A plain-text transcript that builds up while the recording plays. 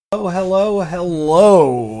Oh,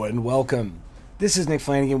 hello, and welcome. This is Nick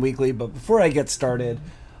Flanagan Weekly, but before I get started,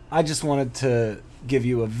 I just wanted to give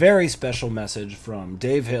you a very special message from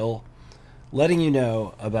Dave Hill, letting you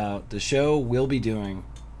know about the show we'll be doing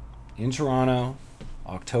in Toronto,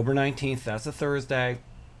 October 19th, that's a Thursday,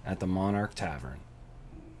 at the Monarch Tavern.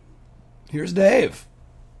 Here's Dave.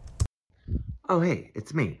 Oh, hey,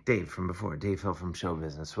 it's me, Dave from before, Dave Hill from Show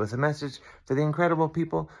Business, with a message for the incredible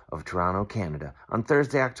people of Toronto, Canada. On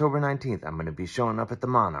Thursday, October 19th, I'm going to be showing up at the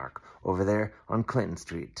Monarch over there on Clinton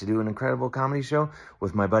Street to do an incredible comedy show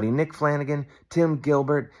with my buddy Nick Flanagan, Tim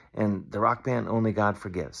Gilbert, and the rock band Only God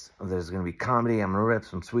Forgives. There's going to be comedy. I'm going to rip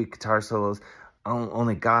some sweet guitar solos.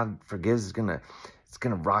 Only God Forgives is going to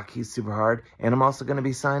rock you super hard. And I'm also going to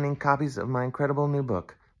be signing copies of my incredible new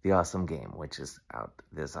book, The Awesome Game, which is out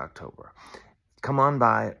this October. Come on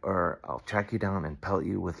by, or I'll track you down and pelt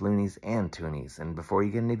you with loonies and toonies. And before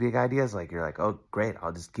you get any big ideas, you're like, oh, great,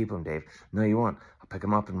 I'll just keep them, Dave. No, you won't. I'll pick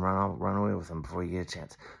them up and run away with them before you get a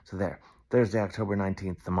chance. So there, Thursday, October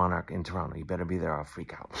 19th, the Monarch in Toronto. You better be there, I'll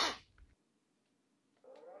freak out.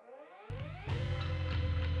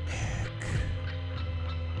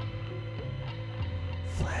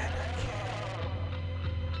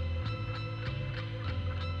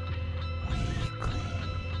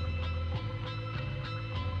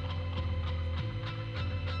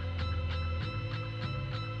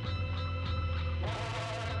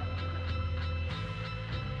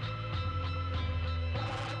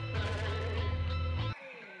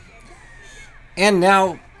 And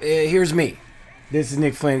now, here's me. This is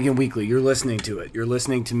Nick Flanagan Weekly. You're listening to it. You're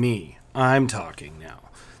listening to me. I'm talking now.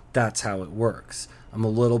 That's how it works. I'm a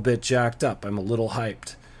little bit jacked up. I'm a little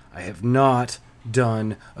hyped. I have not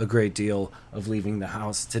done a great deal of leaving the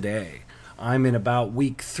house today. I'm in about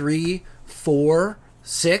week 3, 4,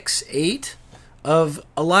 6, 8 of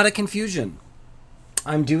a lot of confusion.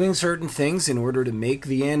 I'm doing certain things in order to make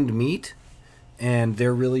the end meet, and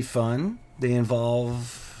they're really fun. They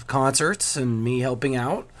involve concerts and me helping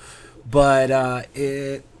out, but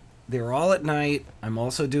they're all at night. I'm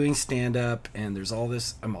also doing stand-up, and there's all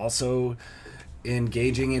this. I'm also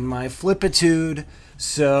engaging in my flippitude,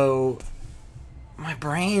 so my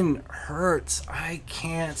brain hurts. I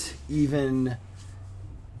can't even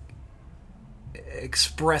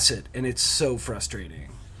express it, and it's so frustrating.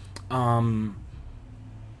 I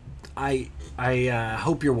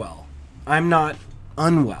hope you're well. I'm not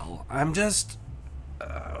unwell. I'm just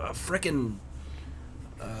frickin'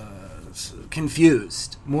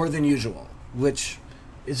 confused more than usual, which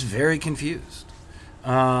is very confused.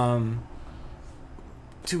 2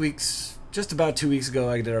 weeks, just about 2 weeks ago,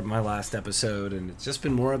 I did my last episode, and it's just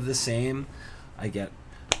been more of the same. I get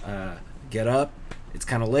up, it's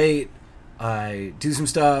kind of late, I do some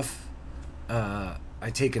stuff, I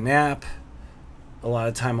take a nap. A lot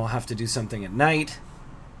of time I'll have to do something at night,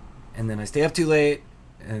 and then I stay up too late,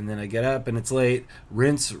 and then I get up and it's late.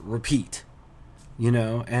 Rinse, repeat.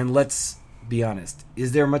 And let's be honest.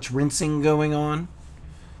 Is there much rinsing going on?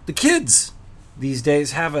 The kids these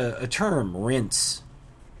days have a term, rinse.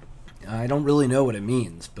 I don't really know what it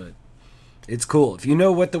means, but it's cool. If you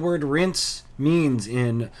know what the word rinse means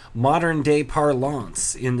in modern day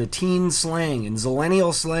parlance, in the teen slang, in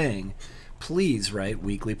zillennial slang, please write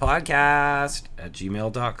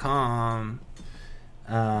weeklypodcast@gmail.com.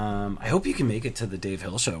 I hope you can make it to the Dave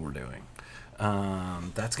Hill show we're doing.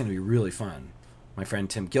 That's going to be really fun. My friend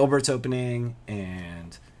Tim Gilbert's opening,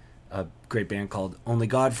 and a great band called Only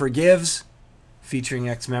God Forgives, featuring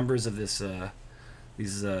ex-members of these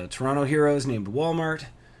Toronto heroes named Walmart.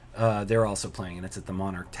 They're also playing, and it's at the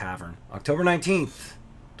Monarch Tavern. October 19th.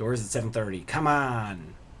 Doors at 7:30. Come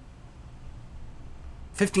on.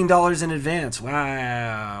 $15 in advance.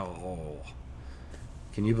 Wow.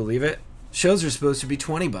 Can you believe it? Shows are supposed to be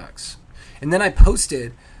 $20. And then I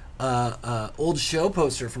posted a old show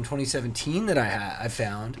poster from 2017 that I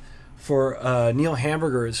found for Neil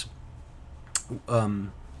Hamburger's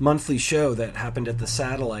monthly show that happened at the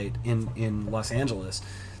Satellite in Los Angeles.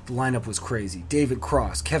 The lineup was crazy. David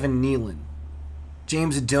Cross, Kevin Nealon,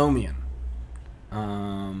 James Adomian,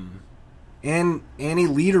 and Annie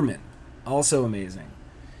Lederman, also amazing.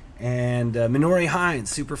 And Minori Hines,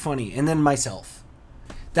 super funny. And then myself.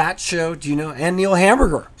 That show, do you know? And Neil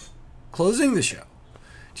Hamburger, closing the show.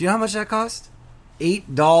 Do you know how much that cost?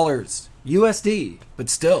 $8 USD. But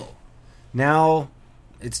still, now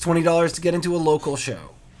it's $20 to get into a local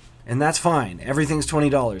show. And that's fine. Everything's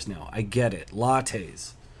 $20 now. I get it.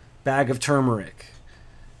 Lattes. Bag of turmeric.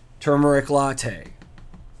 Turmeric latte.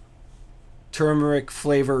 Turmeric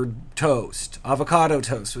flavored toast. Avocado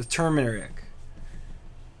toast with turmeric.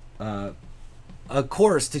 a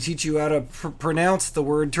course to teach you how to pronounce the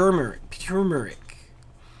word turmeric.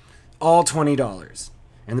 All $20.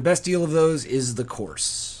 And the best deal of those is the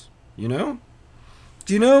course. You know?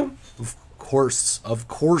 Do you know? Of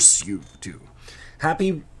course you do.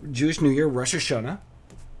 Happy Jewish New Year, Rosh Hashanah.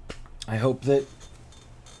 I hope that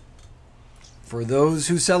for those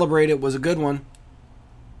who celebrate, it was a good one.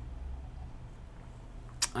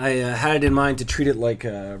 I had it in mind to treat it like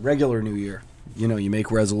a regular New Year. You know, you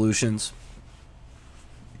make resolutions.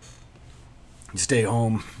 You stay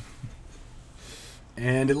home.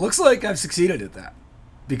 And it looks like I've succeeded at that.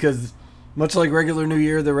 Because much like regular New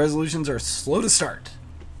Year, the resolutions are slow to start.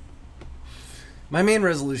 My main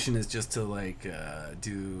resolution is just to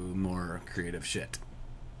do more creative shit.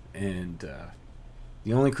 And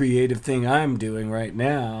the only creative thing I'm doing right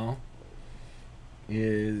now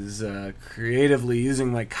is creatively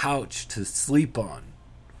using my couch to sleep on.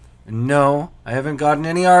 And no, I haven't gotten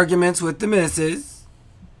any arguments with the missus.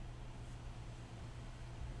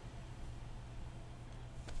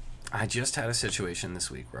 I just had a situation this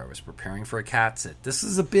week where I was preparing for a cat sit. This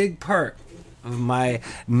is a big part of my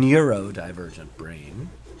neurodivergent brain.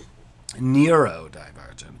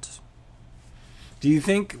 Neurodivergent. Do you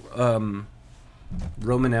think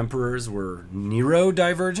Roman emperors were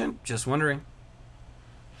neurodivergent? Just wondering.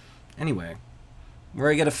 Anyway, where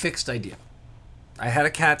I get a fixed idea. I had a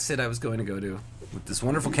cat sit I was going to go to with this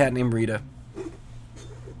wonderful cat named Rita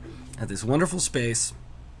at this wonderful space.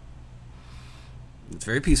 It's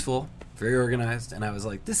very peaceful, very organized, and I was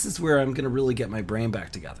like, this is where I'm going to really get my brain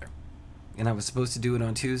back together. And I was supposed to do it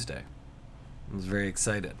on Tuesday. I was very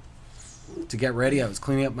excited. To get ready, I was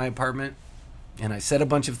cleaning up my apartment, and I said a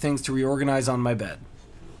bunch of things to reorganize on my bed.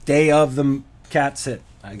 Day of the cat sit,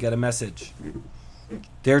 I get a message.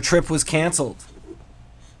 Their trip was canceled.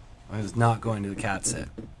 I was not going to the cat sit.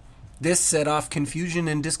 This set off confusion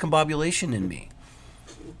and discombobulation in me.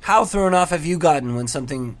 How thrown off have you gotten when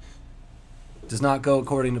something does not go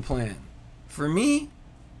according to plan? For me,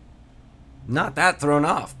 not that thrown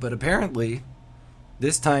off, but apparently,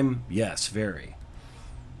 this time, yes, very.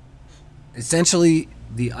 Essentially,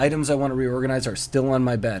 the items I want to reorganize are still on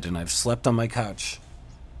my bed, and I've slept on my couch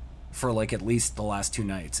for at least the last 2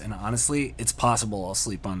 nights. And honestly, it's possible I'll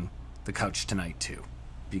sleep on the couch tonight too,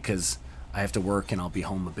 because I have to work and I'll be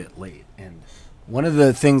home a bit late. And one of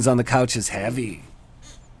the things on the couch is heavy.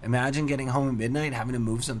 Imagine getting home at midnight, having to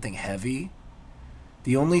move something heavy.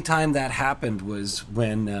 The only time that happened was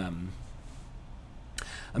when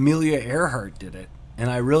Amelia Earhart did it, and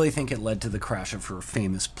I really think it led to the crash of her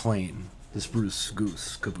famous plane, the Spruce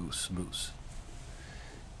Goose Caboose Moose.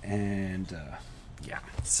 And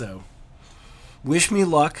so wish me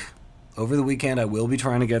luck. Over the weekend, I will be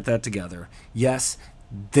trying to get that together. Yes,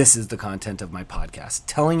 this is the content of my podcast,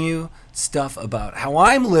 telling you stuff about how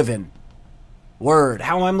I'm living. Word.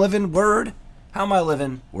 How I'm living. Word. How am I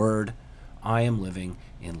living? Word. I am living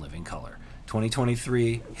in living color.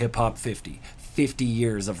 2023, Hip Hop 50. 50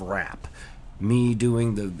 years of rap. Me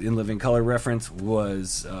doing the In Living Color reference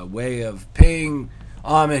was a way of paying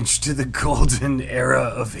homage to the golden era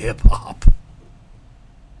of hip hop.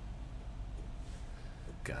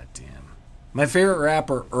 God damn. My favorite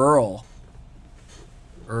rapper, Earl,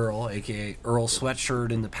 aka Earl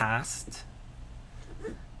Sweatshirt in the past,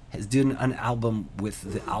 has done an album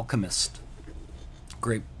with The Alchemist.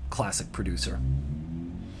 Great classic producer.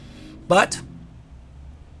 But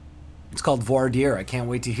it's called Voir dire. I can't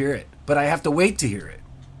wait to hear it. But I have to wait to hear it.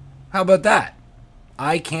 How about that?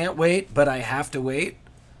 I can't wait, but I have to wait.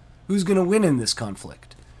 Who's going to win in this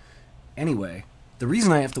conflict? Anyway, the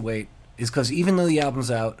reason I have to wait is because even though the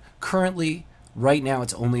album's out, currently, right now,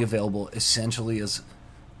 it's only available essentially as,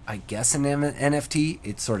 I guess, an NFT.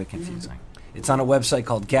 It's sort of confusing. It's on a website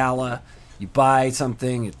called Gala. You buy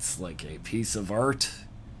something, it's like a piece of art.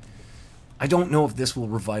 I don't know if this will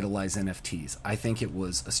revitalize NFTs. I think it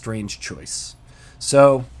was a strange choice.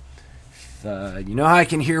 So, you know how I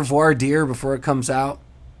can hear Voir dire before it comes out?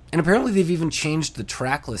 And apparently they've even changed the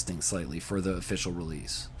track listing slightly for the official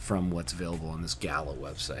release from what's available on this Gala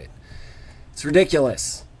website. It's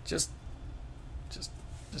ridiculous. Just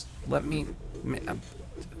let me...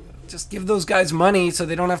 Just give those guys money so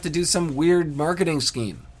they don't have to do some weird marketing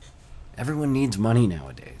scheme. Everyone needs money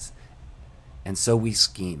nowadays. And so we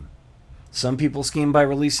scheme. Some people scheme by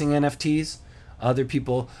releasing NFTs. Other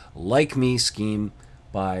people, like me, scheme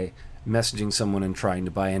by messaging someone and trying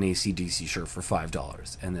to buy an AC/DC shirt for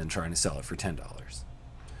 $5 and then trying to sell it for $10.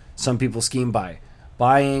 Some people scheme by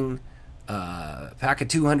buying a pack of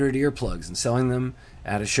 200 earplugs and selling them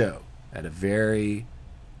at a show at a very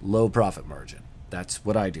low profit margin. That's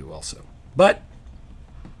what I do also. But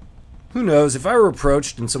Who knows? If I were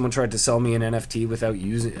approached and someone tried to sell me an NFT without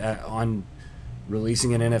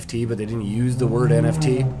releasing an NFT, but they didn't use the word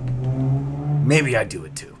NFT, maybe I'd do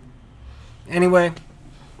it too. Anyway,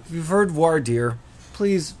 if you've heard Voir Dire,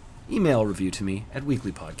 please email a review to me at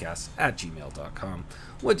weeklypodcasts@gmail.com.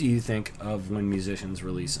 What do you think of when musicians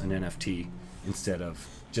release an NFT instead of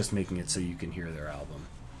just making it so you can hear their album?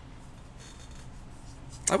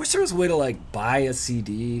 I wish there was a way to buy a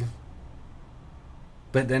CD,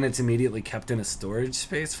 but then it's immediately kept in a storage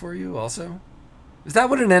space for you also. Is that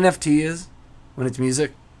what an NFT is when it's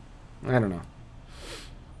music? I don't know.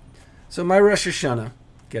 So my Rosh Hashanah,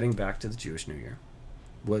 getting back to the Jewish New Year,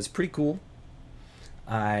 was pretty cool.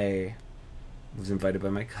 I was invited by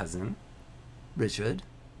my cousin, Richard,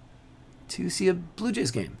 to see a Blue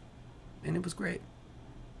Jays game, and it was great.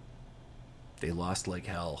 They lost like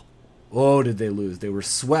hell. Oh, did they lose? They were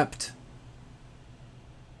swept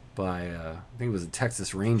by, I think it was the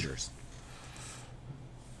Texas Rangers.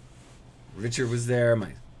 Richard was there,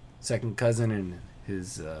 my second cousin and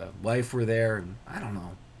his wife were there, and I don't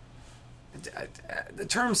know. The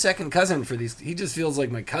term second cousin for these, he just feels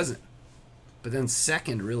like my cousin. But then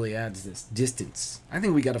second really adds this distance. I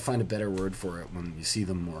think we got to find a better word for it when you see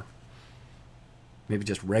them more. Maybe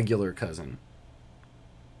just regular cousin.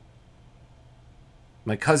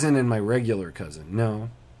 My cousin and my regular cousin.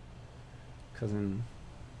 No. Cousin.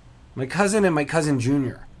 My cousin and my cousin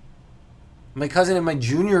junior. My cousin and my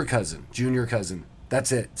junior cousin. Junior cousin.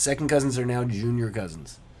 That's it. Second cousins are now junior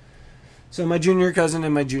cousins. So my junior cousin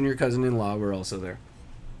and my junior cousin-in-law were also there.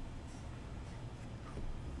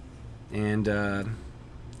 And the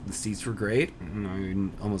seats were great. I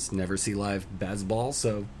almost never see live baseball,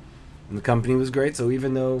 and the company was great. So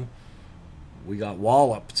even though we got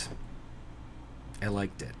walloped, I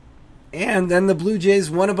liked it. And then the Blue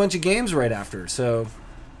Jays won a bunch of games right after. So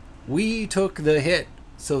we took the hit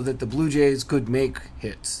so that the Blue Jays could make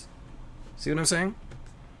hits. See what I'm saying?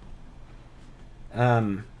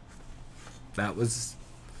 That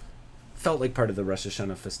felt like part of the Rosh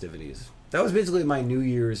Hashanah festivities. That was basically my New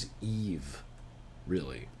Year's Eve,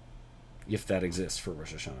 really, if that exists for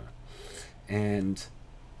Rosh Hashanah. And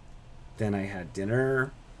then I had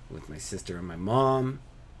dinner with my sister and my mom.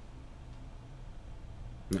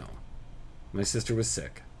 No, my sister was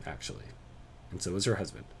sick, actually, and so was her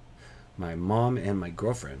husband. My mom and my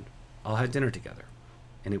girlfriend all had dinner together,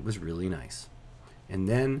 and it was really nice. And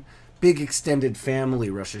then big extended family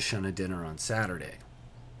Rosh Hashanah dinner on Saturday.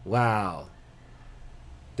 Wow.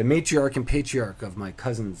 The matriarch and patriarch of my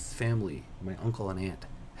cousin's family, my uncle and aunt,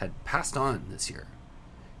 had passed on this year.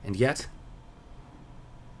 And yet,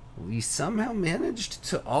 we somehow managed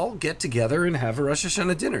to all get together and have a Rosh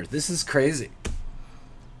Hashanah dinner. This is crazy.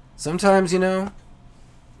 Sometimes, the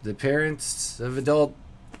parents of adult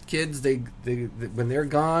kids, they when they're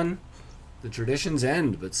gone, the traditions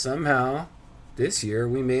end. But somehow, this year,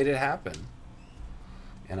 we made it happen.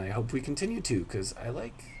 And I hope we continue to, because I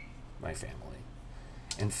like my family.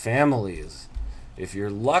 And families, if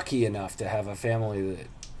you're lucky enough to have a family that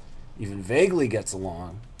even vaguely gets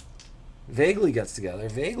along, vaguely gets together,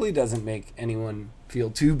 vaguely doesn't make anyone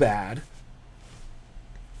feel too bad,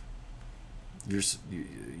 you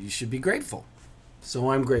should be grateful.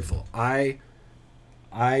 So I'm grateful. I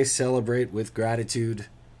celebrate with gratitude,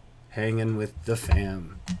 hanging with the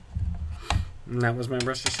fam. And that was my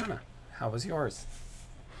Rosh Hashanah. How was yours?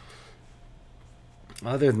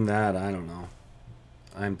 Other than that, I don't know.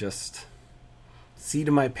 I'm just seat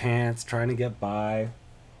in my pants, trying to get by.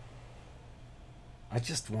 I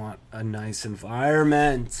just want a nice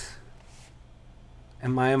environment.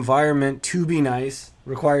 And my environment, to be nice,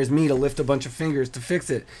 requires me to lift a bunch of fingers to fix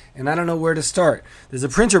it. And I don't know where to start. There's a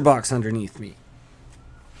printer box underneath me.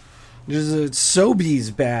 There's a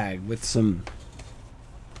Sobeys bag with some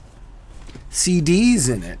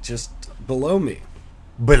CDs in it just below me.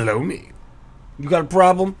 Below me. You got a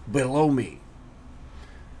problem? Below me.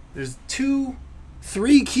 There's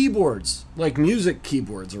 3 keyboards, like music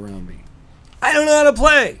keyboards around me. I don't know how to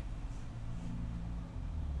play.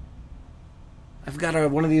 I've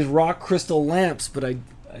got one of these rock crystal lamps, but I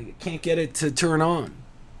can't get it to turn on.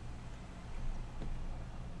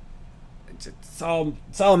 It's all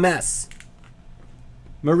a mess.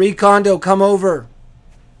 Marie Kondo, come over.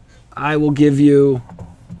 I will give you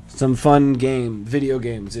some fun video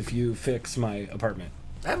games if you fix my apartment.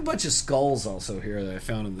 I have a bunch of skulls also here that I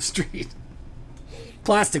found in the street.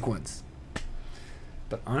 Plastic ones.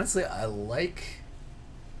 But honestly, I like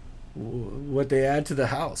what they add to the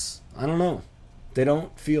house. I don't know. They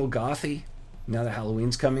don't feel gothy. Now that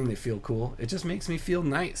Halloween's coming, they feel cool. It just makes me feel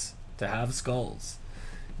nice to have skulls,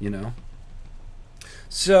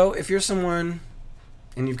 So if you're someone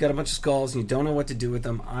and you've got a bunch of skulls and you don't know what to do with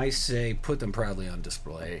them, I say put them proudly on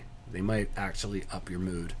display. They might actually up your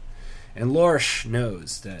mood. And Lorsch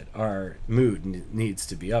knows that our mood needs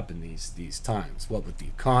to be up in these times. What with the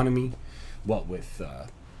economy, what with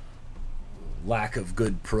lack of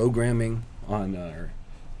good programming on our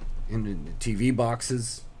in the TV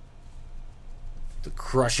boxes, the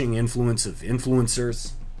crushing influence of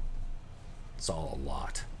influencers. It's all a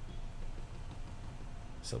lot.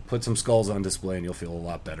 So put some skulls on display and you'll feel a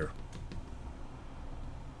lot better.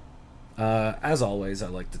 As always, I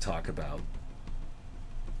like to talk about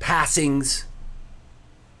passings.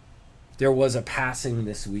 There was a passing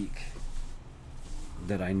this week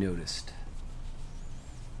that I noticed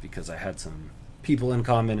because I had some people in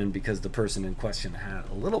common and because the person in question had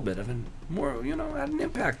a little bit of had an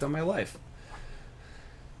impact on my life.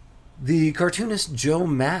 The cartoonist Joe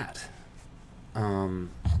Matt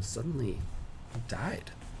suddenly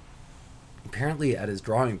died. Apparently at his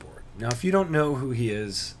drawing board. Now, if you don't know who he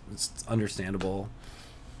is, it's understandable.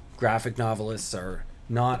 Graphic novelists are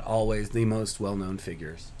not always the most well-known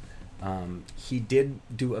figures. He did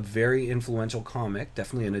do a very influential comic,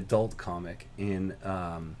 definitely an adult comic, in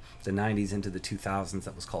the 90s into the 2000s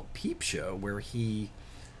that was called Peep Show, where he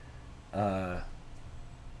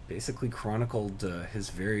basically chronicled his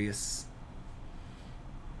various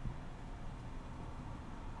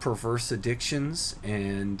perverse addictions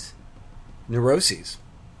and neuroses.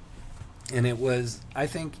 And it was, I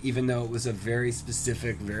think, even though it was a very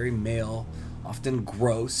specific, very male, often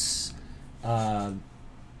gross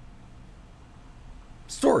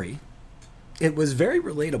story, it was very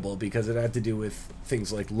relatable because it had to do with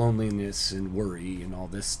things like loneliness and worry and all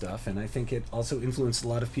this stuff. And I think it also influenced a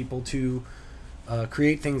lot of people to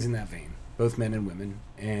create things in that vein, both men and women.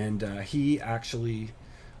 And he actually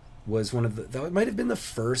was one of that might have been the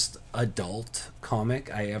first adult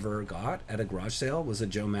comic I ever got at a garage sale, was a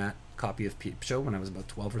Joe Matt copy of Peep Show when I was about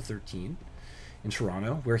 12 or 13 in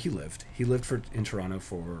Toronto, where he lived. He lived in Toronto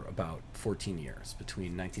for about 14 years,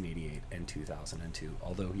 between 1988 and 2002,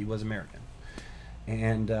 although he was American.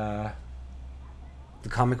 And the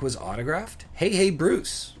comic was autographed. Hey,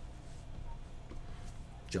 Bruce.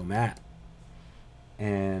 Joe Matt.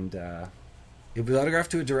 And it was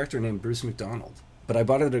autographed to a director named Bruce McDonald. But I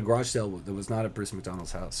bought it at a garage sale that was not at Bruce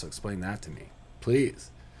McDonald's house, so explain that to me, please.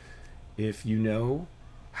 If you know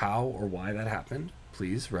how or why that happened,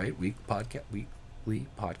 please write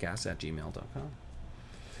weeklypodcast@gmail.com.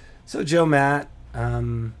 So Joe Matt,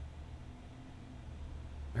 I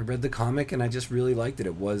read the comic and I just really liked it.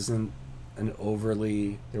 It wasn't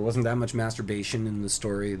there wasn't that much masturbation in the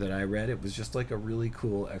story that I read. It was just like a really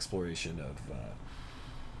cool exploration of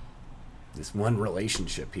this one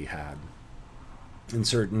relationship he had in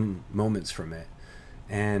certain moments from it.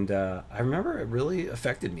 And I remember it really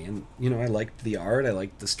affected me. And, I liked the art. I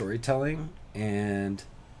liked the storytelling. And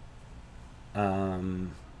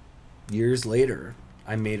years later,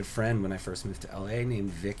 I made a friend when I first moved to LA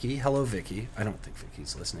named Vicky. Hello, Vicky. I don't think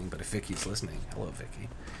Vicky's listening, but if Vicky's listening, hello, Vicky.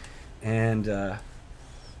 And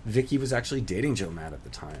Vicky was actually dating Joe Matt at the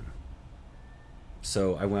time.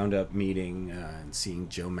 So I wound up meeting and seeing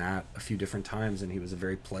Joe Matt a few different times, and he was a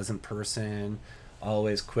very pleasant person,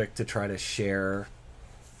 always quick to try to share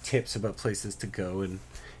tips about places to go in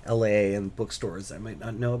LA and bookstores I might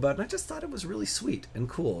not know about. And I just thought it was really sweet and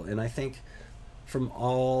cool. And I think from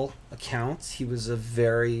all accounts, he was a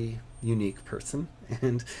very unique person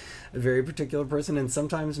and a very particular person, and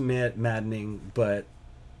sometimes maddening, but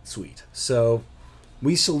sweet. So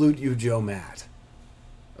we salute you, Joe Matt.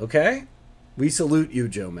 Okay? We salute you,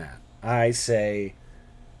 Joe Matt. I say,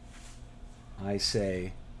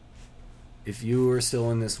 if you were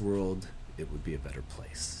still in this world, it would be a better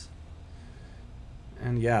place.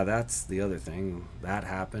 And yeah, that's the other thing. That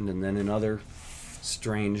happened. And then in other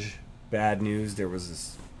strange, bad news, there was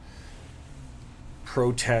this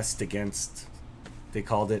protest against, they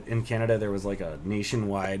called it, in Canada, there was like a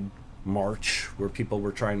nationwide march where people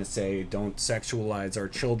were trying to say, don't sexualize our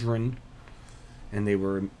children.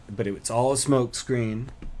 And but it's all a smoke screen.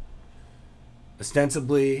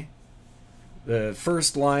 Ostensibly, the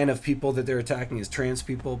first line of people that they're attacking is trans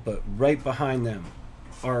people, but right behind them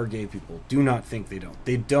are gay people. Do not think they don't.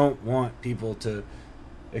 They don't want people to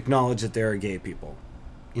acknowledge that there are gay people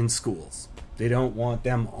in schools. They don't want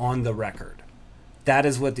them on the record. That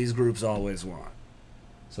is what these groups always want.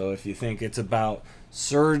 So if you think it's about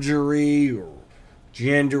surgery or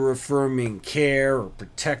gender-affirming care or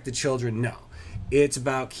protect the children, no. It's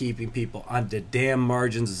about keeping people on the damn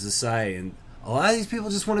margins of society. And a lot of these people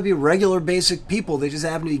just want to be regular, basic people. They just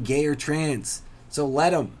happen to be gay or trans. So let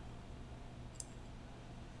them.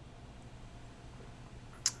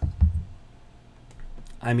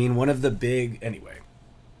 I mean, one of the big... Anyway.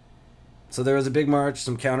 So there was a big march,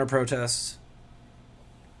 some counter-protests.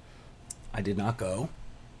 I did not go.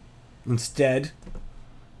 Instead,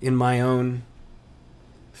 in my own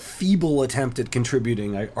feeble attempt at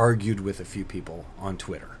contributing, I argued with a few people on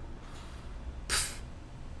Twitter.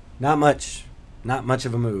 Not much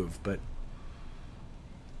of a move, but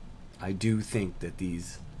I do think that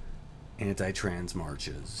these anti-trans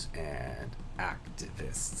marches and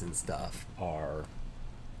activists and stuff are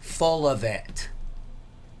full of it.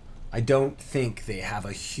 I don't think they have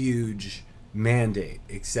a huge mandate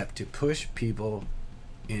except to push people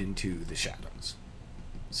into the shadows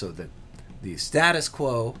so that the status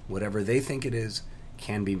quo, whatever they think it is,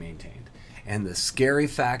 can be maintained. And the scary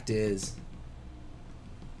fact is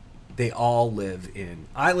they all live in...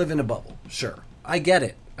 I live in a bubble, sure. I get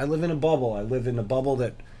it. I live in a bubble. I live in a bubble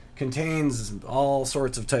that contains all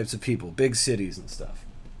sorts of types of people, big cities and stuff.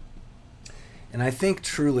 And I think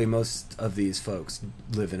truly most of these folks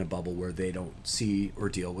live in a bubble where they don't see or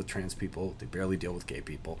deal with trans people. They barely deal with gay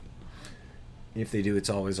people. If they do, it's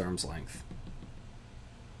always arm's length.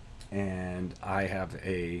 And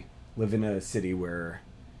I live in a city where,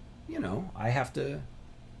 I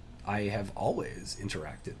have always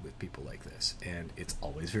interacted with people like this, and it's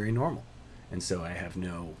always very normal. And so I have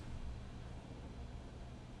no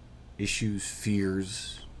issues,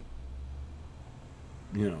 fears,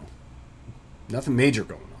 nothing major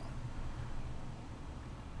going on.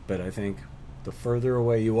 But I think the further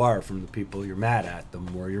away you are from the people you're mad at, the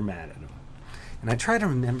more you're mad at them. And I try to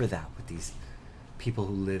remember that with these people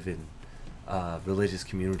who live in religious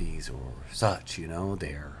communities or such,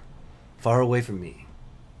 they're far away from me.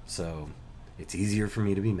 So it's easier for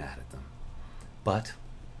me to be mad at them. But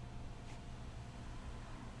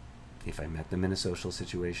if I met them in a social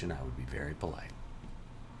situation, I would be very polite.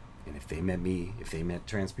 And if they met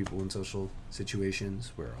trans people in social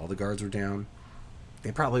situations where all the guards were down,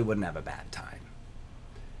 they probably wouldn't have a bad time.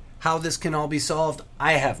 How this can all be solved,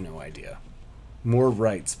 I have no idea. More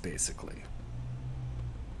rights, basically.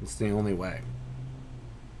 It's the only way.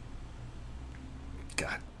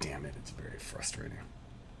 God damn it, it's very frustrating.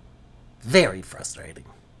 Very frustrating.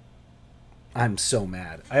 I'm so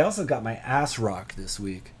mad. I also got my ass rocked this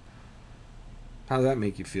week. How did that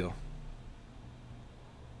make you feel?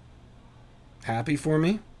 Happy for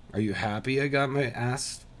me? Are you happy I got my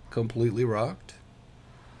ass completely rocked?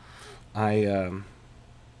 I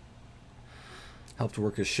helped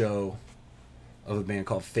work a show of a band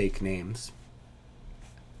called Fake Names.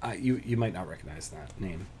 You might not recognize that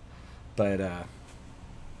name, but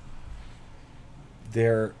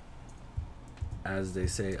they're, as they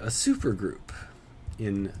say, a super group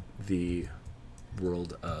in the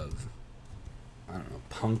world of,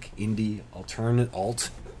 punk, indie, alternate, alt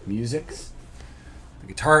musics.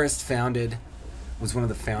 The guitarist was one of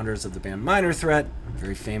the founders of the band Minor Threat, a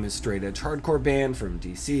very famous straight edge hardcore band from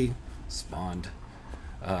DC, spawned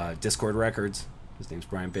Discord Records. His name's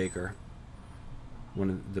Brian Baker. One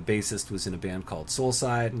of the bassist was in a band called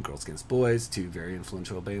Soulside and Girls Against Boys, two very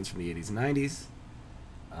influential bands from the 80s and 90s.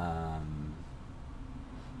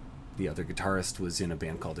 The other guitarist was in a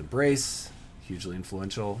band called Embrace, hugely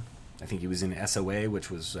influential. I think he was in SOA, which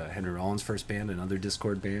was Henry Rollins' first band, another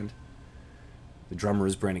Discord band. The drummer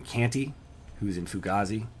is Brandon Canty, who was in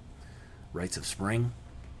Fugazi, Rites of Spring.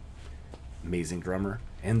 Amazing drummer.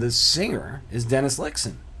 And the singer is Dennis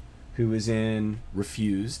Lexon, who is in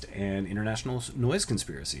Refused and International Noise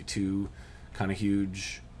Conspiracy, two kind of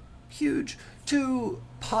huge, two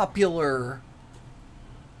popular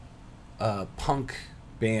punk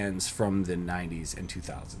bands from the 90s and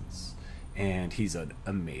 2000s. And he's an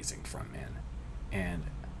amazing frontman. And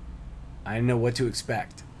I didn't know what to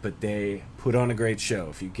expect, but they put on a great show.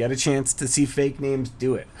 If you get a chance to see Fake Names,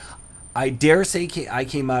 do it. I dare say I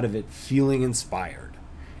came out of it feeling inspired.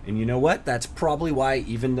 And you know what? That's probably why,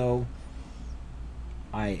 even though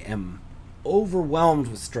I am overwhelmed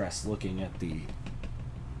with stress looking at the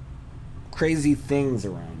crazy things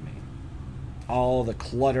around me, all the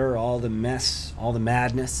clutter, all the mess, all the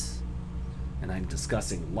madness, and I'm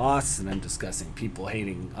discussing loss, and I'm discussing people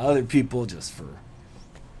hating other people just for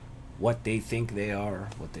what they think they are,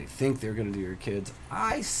 what they think they're going to do to your kids,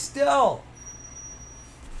 I still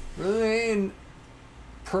remain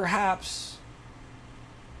perhaps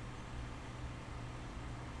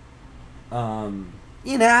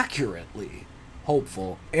inaccurately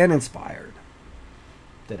hopeful and inspired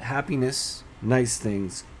that happiness, nice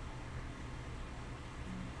things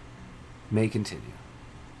may continue.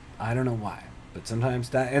 I don't know why, but sometimes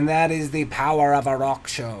that is the power of a rock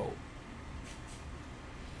show.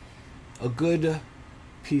 A good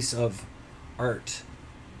piece of art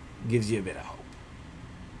gives you a bit of hope.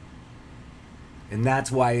 And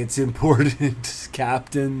that's why it's important,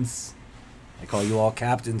 captains. I call you all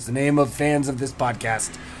captains. The name of fans of this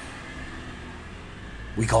podcast.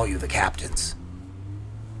 We call you the captains.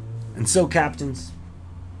 And so, captains,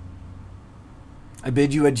 I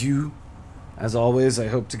bid you adieu. As always, I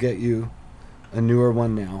hope to get you a newer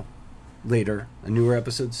one now, later, a newer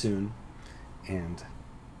episode soon. And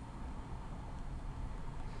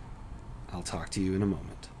I'll talk to you in a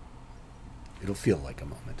moment. It'll feel like a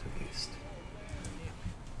moment, at least.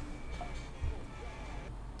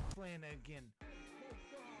 Flanagan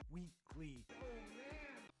Weekly.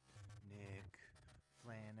 Nick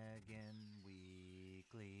Flanagan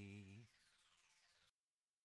Weekly.